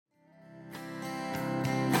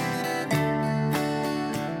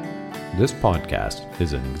This podcast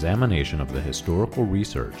is an examination of the historical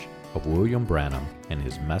research of William Branham and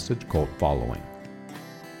his message cult following.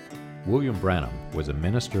 William Branham was a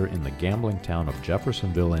minister in the gambling town of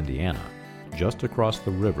Jeffersonville, Indiana, just across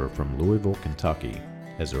the river from Louisville, Kentucky,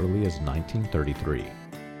 as early as 1933.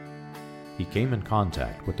 He came in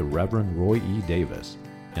contact with the Reverend Roy E. Davis,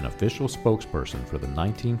 an official spokesperson for the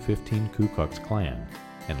 1915 Ku Klux Klan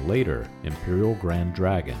and later Imperial Grand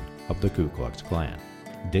Dragon of the Ku Klux Klan.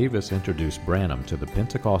 Davis introduced Branham to the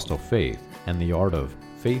Pentecostal faith and the art of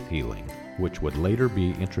faith healing, which would later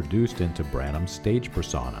be introduced into Branham's stage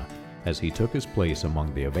persona as he took his place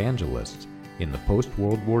among the evangelists in the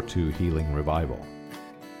post-World War II healing revival.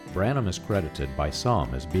 Branham is credited by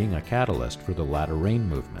some as being a catalyst for the Latter Rain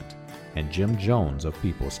movement and Jim Jones of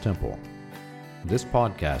People's Temple. This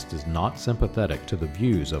podcast is not sympathetic to the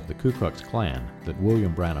views of the Ku Klux Klan that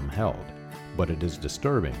William Branham held, but it is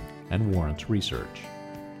disturbing and warrants research.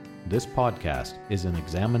 This podcast is an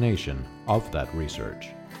examination of that research.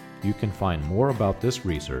 You can find more about this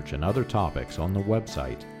research and other topics on the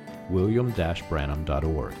website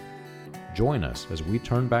william-branham.org. Join us as we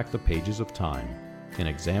turn back the pages of time and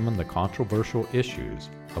examine the controversial issues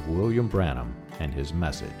of William Branham and his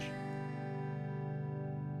message.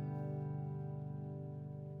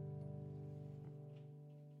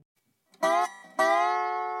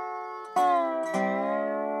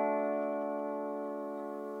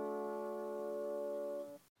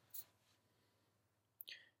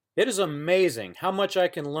 It is amazing how much I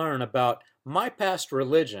can learn about my past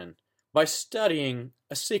religion by studying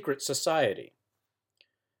a secret society.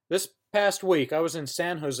 This past week, I was in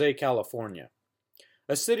San Jose, California,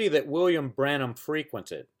 a city that William Branham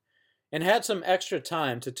frequented, and had some extra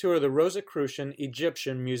time to tour the Rosicrucian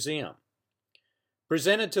Egyptian Museum.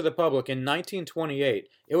 Presented to the public in 1928,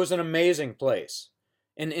 it was an amazing place,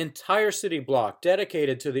 an entire city block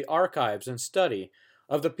dedicated to the archives and study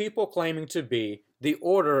of the people claiming to be the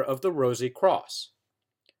Order of the Rosy Cross.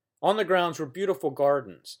 On the grounds were beautiful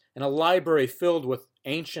gardens and a library filled with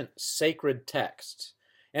ancient sacred texts,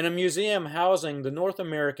 and a museum housing the North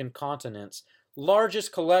American continent's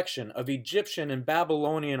largest collection of Egyptian and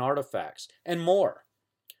Babylonian artifacts, and more.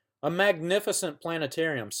 A magnificent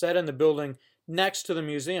planetarium set in the building next to the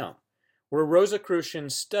museum, where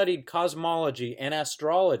Rosicrucians studied cosmology and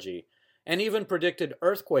astrology, and even predicted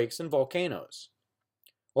earthquakes and volcanoes.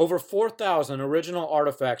 Over 4,000 original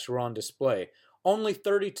artifacts were on display, only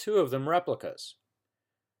 32 of them replicas.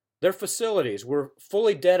 Their facilities were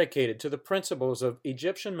fully dedicated to the principles of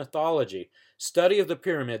Egyptian mythology, study of the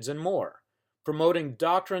pyramids, and more, promoting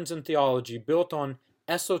doctrines and theology built on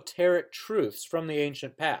esoteric truths from the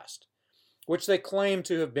ancient past, which they claim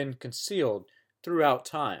to have been concealed throughout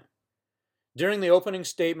time. During the opening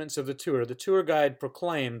statements of the tour guide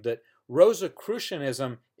proclaimed that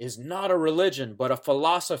Rosicrucianism is not a religion, but a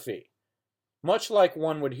philosophy, much like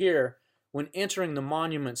one would hear when entering the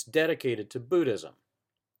monuments dedicated to Buddhism.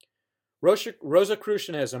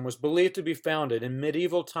 Rosicrucianism was believed to be founded in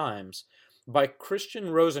medieval times by Christian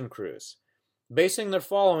Rosicrucians, basing their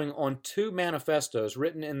following on two manifestos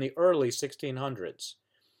written in the early 1600s.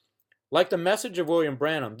 Like the message of William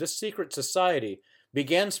Branham, this secret society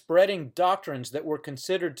began spreading doctrines that were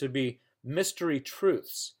considered to be mystery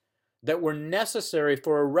truths that were necessary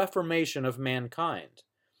for a reformation of mankind.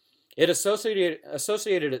 It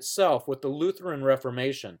associated itself with the Lutheran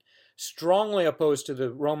Reformation, strongly opposed to the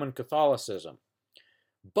Roman Catholicism,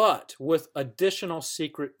 but with additional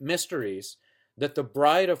secret mysteries that the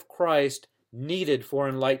bride of Christ needed for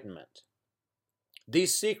enlightenment.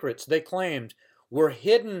 These secrets, they claimed, were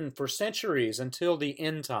hidden for centuries until the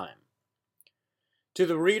end time. To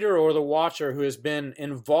the reader or the watcher who has been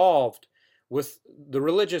involved with the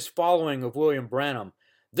religious following of William Branham,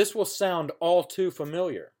 this will sound all too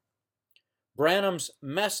familiar. Branham's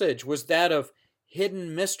message was that of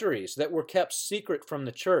hidden mysteries that were kept secret from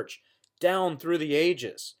the church down through the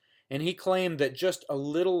ages, and he claimed that just a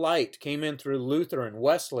little light came in through Luther and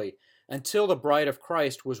Wesley until the bride of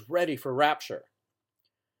Christ was ready for rapture.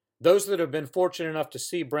 Those that have been fortunate enough to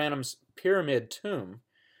see Branham's pyramid tomb,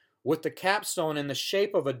 with the capstone in the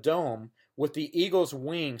shape of a dome with the eagle's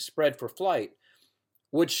wing spread for flight,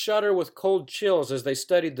 would shudder with cold chills as they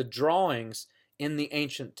studied the drawings in the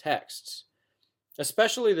ancient texts.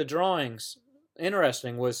 Especially the drawings,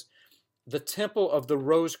 interesting, was the Temple of the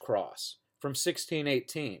Rose Cross from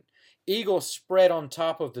 1618, eagles spread on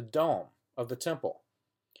top of the dome of the temple.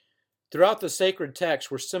 Throughout the sacred text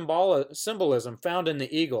were symbolism found in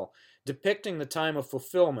the eagle, depicting the time of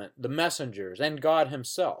fulfillment, the messengers, and God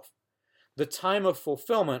himself. The time of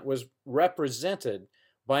fulfillment was represented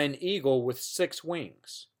by an eagle with 6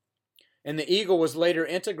 wings. and the eagle was later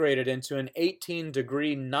integrated into an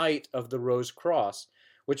 18-degree Knight of the Rose Cross,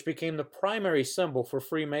 which became the primary symbol for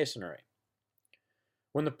Freemasonry.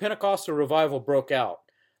 When the Pentecostal revival broke out,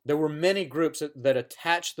 there were many groups that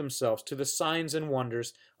attached themselves to the signs and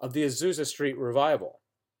wonders of the Azusa Street revival,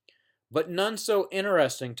 but none so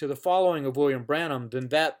interesting to the following of William Branham than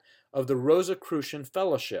that of the Rosicrucian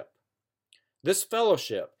Fellowship. This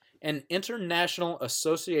fellowship, an international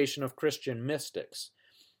association of Christian mystics,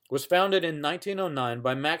 was founded in 1909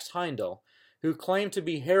 by Max Heindel, who claimed to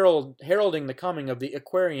be heralding the coming of the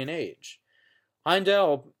Aquarian Age.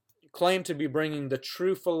 Heindel claimed to be bringing the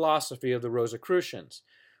true philosophy of the Rosicrucians,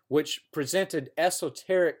 which presented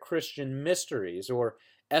esoteric Christian mysteries or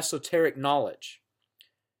esoteric knowledge.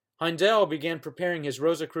 Heindel began preparing his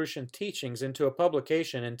Rosicrucian teachings into a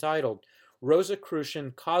publication entitled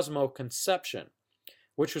Rosicrucian Cosmoconception,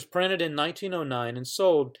 which was printed in 1909 and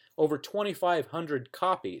sold over 2,500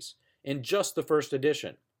 copies in just the first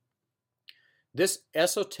edition. This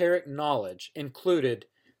esoteric knowledge included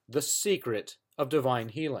the secret of divine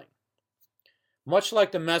healing. Much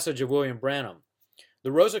like the message of William Branham,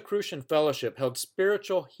 the Rosicrucian Fellowship held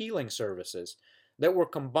spiritual healing services that were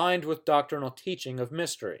combined with doctrinal teaching of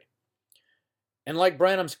mystery. And like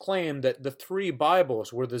Branham's claim that the three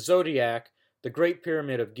Bibles were the Zodiac, the Great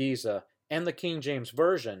Pyramid of Giza, and the King James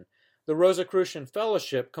Version, the Rosicrucian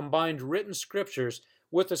Fellowship combined written scriptures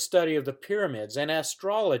with the study of the pyramids and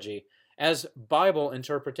astrology as Bible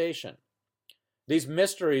interpretation. These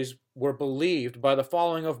mysteries were believed by the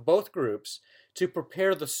following of both groups to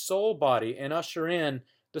prepare the soul body and usher in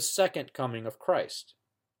the second coming of Christ.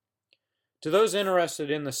 To those interested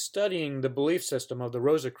in the studying the belief system of the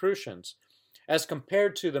Rosicrucians, as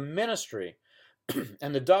compared to the ministry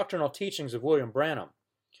and the doctrinal teachings of William Branham,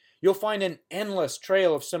 you'll find an endless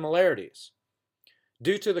trail of similarities.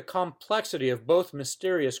 Due to the complexity of both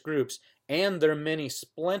mysterious groups and their many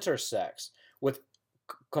splinter sects with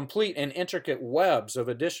complete and intricate webs of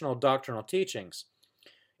additional doctrinal teachings,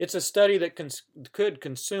 it's a study that could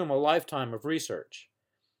consume a lifetime of research.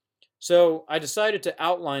 So I decided to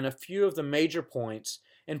outline a few of the major points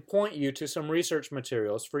and point you to some research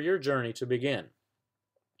materials for your journey to begin.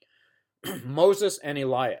 Moses and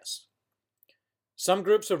Elias. Some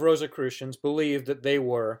groups of Rosicrucians believe that they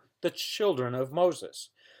were the children of Moses,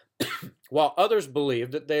 while others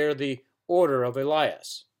believe that they are the order of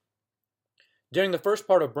Elias. During the first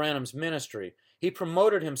part of Branham's ministry, he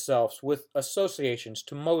promoted himself with associations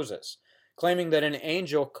to Moses, claiming that an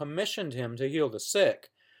angel commissioned him to heal the sick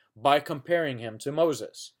by comparing him to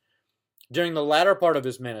Moses. During the latter part of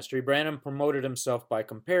his ministry, Branham promoted himself by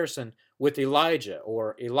comparison with Elijah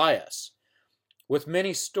or Elias, with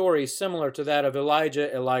many stories similar to that of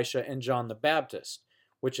Elijah, Elisha, and John the Baptist,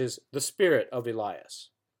 which is the spirit of Elias.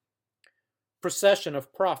 Procession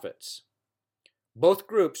of prophets. Both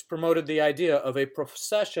groups promoted the idea of a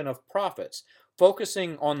procession of prophets,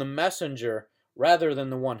 focusing on the messenger rather than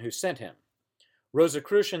the one who sent him.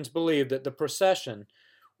 Rosicrucians believed that the procession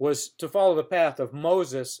was to follow the path of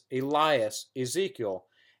Moses, Elias, Ezekiel,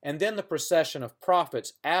 and then the procession of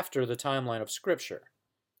prophets after the timeline of Scripture.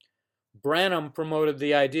 Branham promoted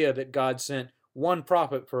the idea that God sent one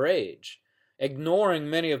prophet per age, ignoring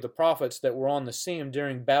many of the prophets that were on the scene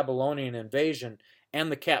during Babylonian invasion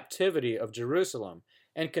and the captivity of Jerusalem,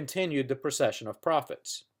 and continued the procession of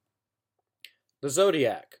prophets. The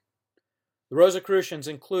Zodiac. The Rosicrucians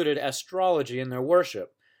included astrology in their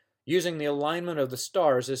worship, using the alignment of the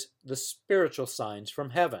stars as the spiritual signs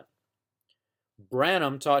from heaven.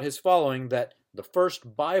 Branham taught his following that the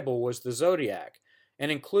first Bible was the Zodiac,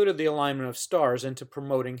 and included the alignment of stars into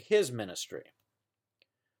promoting his ministry.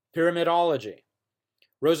 Pyramidology.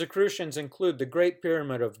 Rosicrucians include the Great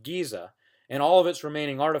Pyramid of Giza and all of its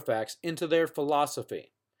remaining artifacts into their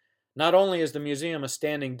philosophy. Not only is the museum a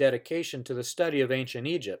standing dedication to the study of ancient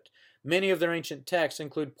Egypt, many of their ancient texts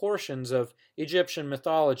include portions of Egyptian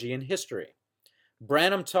mythology and history.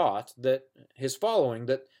 Branham taught that his following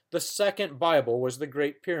that the second Bible was the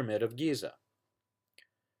Great Pyramid of Giza.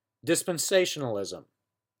 Dispensationalism.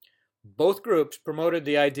 Both groups promoted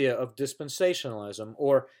the idea of dispensationalism,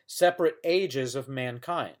 or separate ages of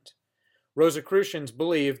mankind. Rosicrucians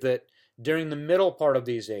believed that during the middle part of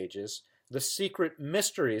these ages, the secret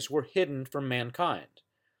mysteries were hidden from mankind.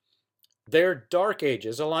 Their dark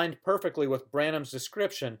ages aligned perfectly with Branham's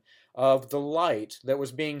description of the light that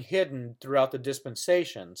was being hidden throughout the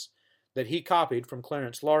dispensations that he copied from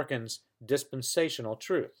Clarence Larkin's Dispensational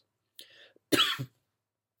Truth.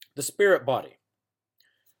 The spirit body.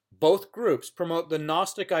 Both groups promote the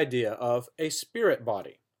Gnostic idea of a spirit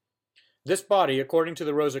body. This body, according to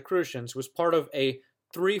the Rosicrucians, was part of a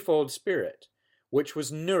threefold spirit, which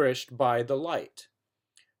was nourished by the light.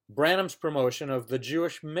 Branham's promotion of the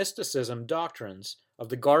Jewish mysticism doctrines of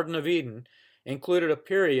the Garden of Eden included a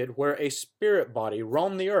period where a spirit body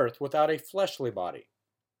roamed the earth without a fleshly body.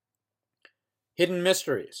 Hidden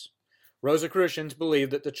mysteries. Rosicrucians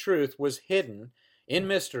believed that the truth was hidden in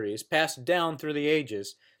mysteries passed down through the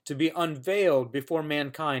ages to be unveiled before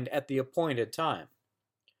mankind at the appointed time.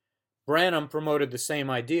 Branham promoted the same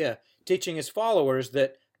idea, teaching his followers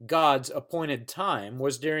that God's appointed time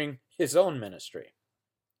was during his own ministry.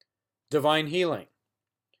 Divine healing.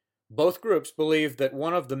 Both groups believed that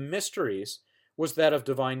one of the mysteries was that of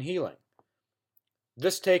divine healing.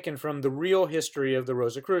 This taken from the real history of the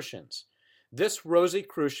Rosicrucians. This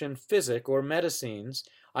Rosicrucian physic or medicines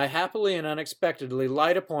I happily and unexpectedly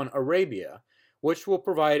light upon Arabia, which will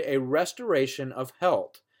provide a restoration of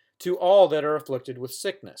health to all that are afflicted with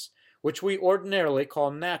sickness, which we ordinarily call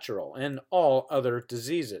natural, and all other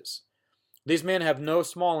diseases. These men have no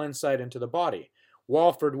small insight into the body.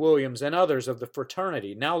 Walford Williams and others of the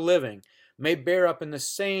fraternity, now living, may bear up in the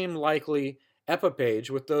same likely equipage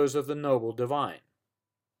with those of the noble divine.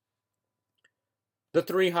 The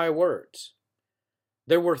three high words.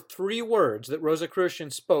 There were 3 words that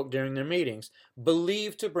Rosicrucians spoke during their meetings,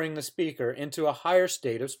 believed to bring the speaker into a higher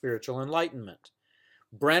state of spiritual enlightenment.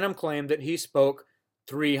 Branham claimed that he spoke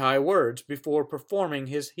 3 high words before performing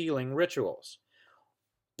his healing rituals,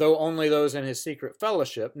 though only those in his secret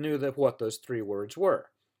fellowship knew what those 3 words were.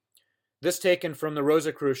 This taken from the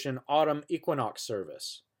Rosicrucian autumn equinox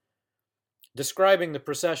service. Describing the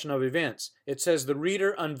procession of events, it says the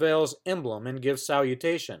reader unveils emblem and gives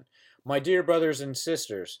salutation. My dear brothers and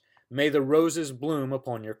sisters, may the roses bloom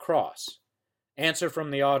upon your cross. Answer from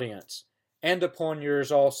the audience, and upon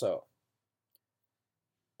yours also.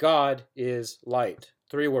 God is light.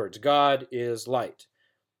 3 words, God is light.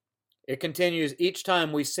 It continues, each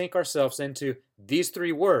time we sink ourselves into these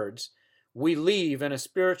 3 words, we leave in a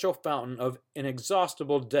spiritual fountain of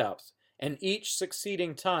inexhaustible depth, and each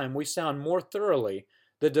succeeding time we sound more thoroughly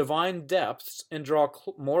the divine depths and draw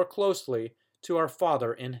more closely to our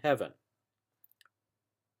Father in heaven.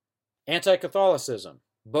 Anti-Catholicism.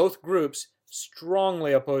 Both groups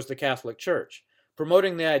strongly opposed the Catholic Church,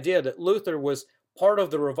 promoting the idea that Luther was part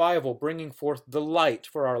of the revival bringing forth the light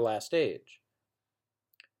for our last age.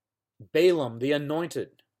 Balaam, the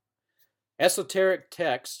anointed. Esoteric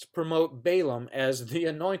texts promote Balaam as the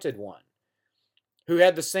anointed one, who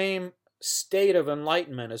had the same state of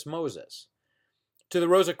enlightenment as Moses. To the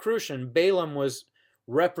Rosicrucian, Balaam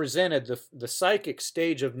represented the psychic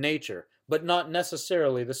stage of nature, but not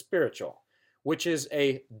necessarily the spiritual, which is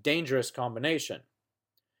a dangerous combination.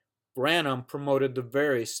 Branham promoted the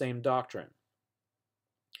very same doctrine.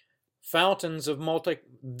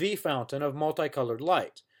 The fountain of multicolored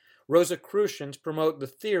light. Rosicrucians promote the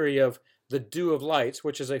theory of the dew of lights,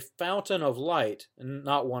 which is a fountain of light and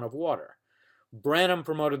not one of water. Branham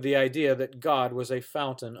promoted the idea that God was a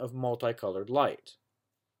fountain of multicolored light.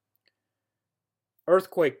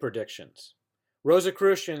 Earthquake predictions.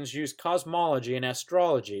 Rosicrucians use cosmology and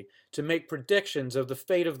astrology to make predictions of the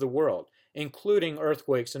fate of the world, including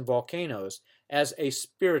earthquakes and volcanoes, as a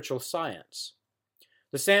spiritual science.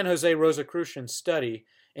 The San Jose Rosicrucian study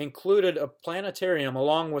included a planetarium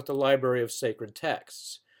along with the Library of Sacred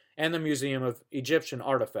Texts and the Museum of Egyptian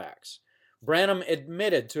Artifacts. Branham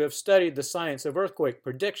admitted to have studied the science of earthquake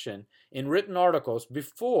prediction in written articles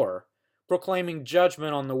before proclaiming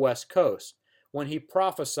judgment on the West Coast, when he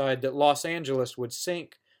prophesied that Los Angeles would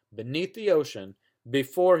sink beneath the ocean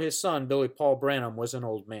before his son Billy Paul Branham was an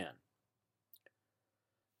old man.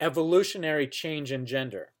 Evolutionary change in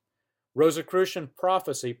gender. Rosicrucian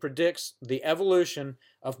prophecy predicts the evolution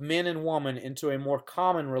of men and women into a more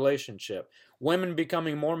common relationship, women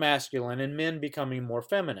becoming more masculine and men becoming more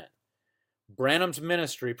feminine. Branham's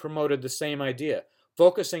ministry promoted the same idea,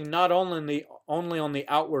 focusing not only on the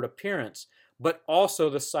outward appearance, but also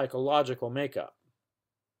the psychological makeup.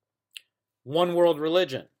 One world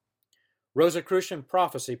religion. Rosicrucian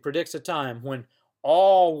prophecy predicts a time when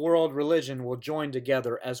all world religion will join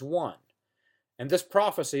together as one. And this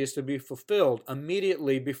prophecy is to be fulfilled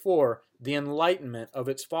immediately before the enlightenment of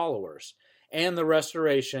its followers and the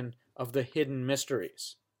restoration of the hidden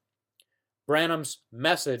mysteries. Branham's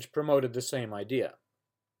message promoted the same idea.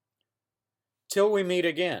 Till we meet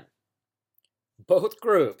again. Both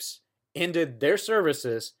groups ended their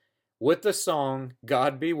services with the song,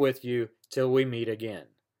 God Be With You Till We Meet Again.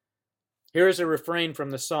 Here is a refrain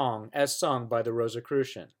from the song as sung by the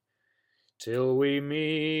Rosicrucian. Till we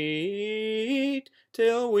meet,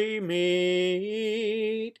 till we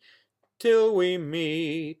meet, till we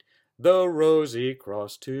meet, the rosy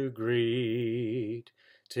cross to greet.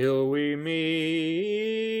 till we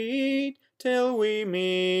meet, till we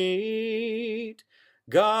meet.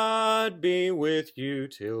 God be with you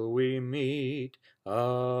till we meet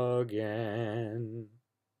again.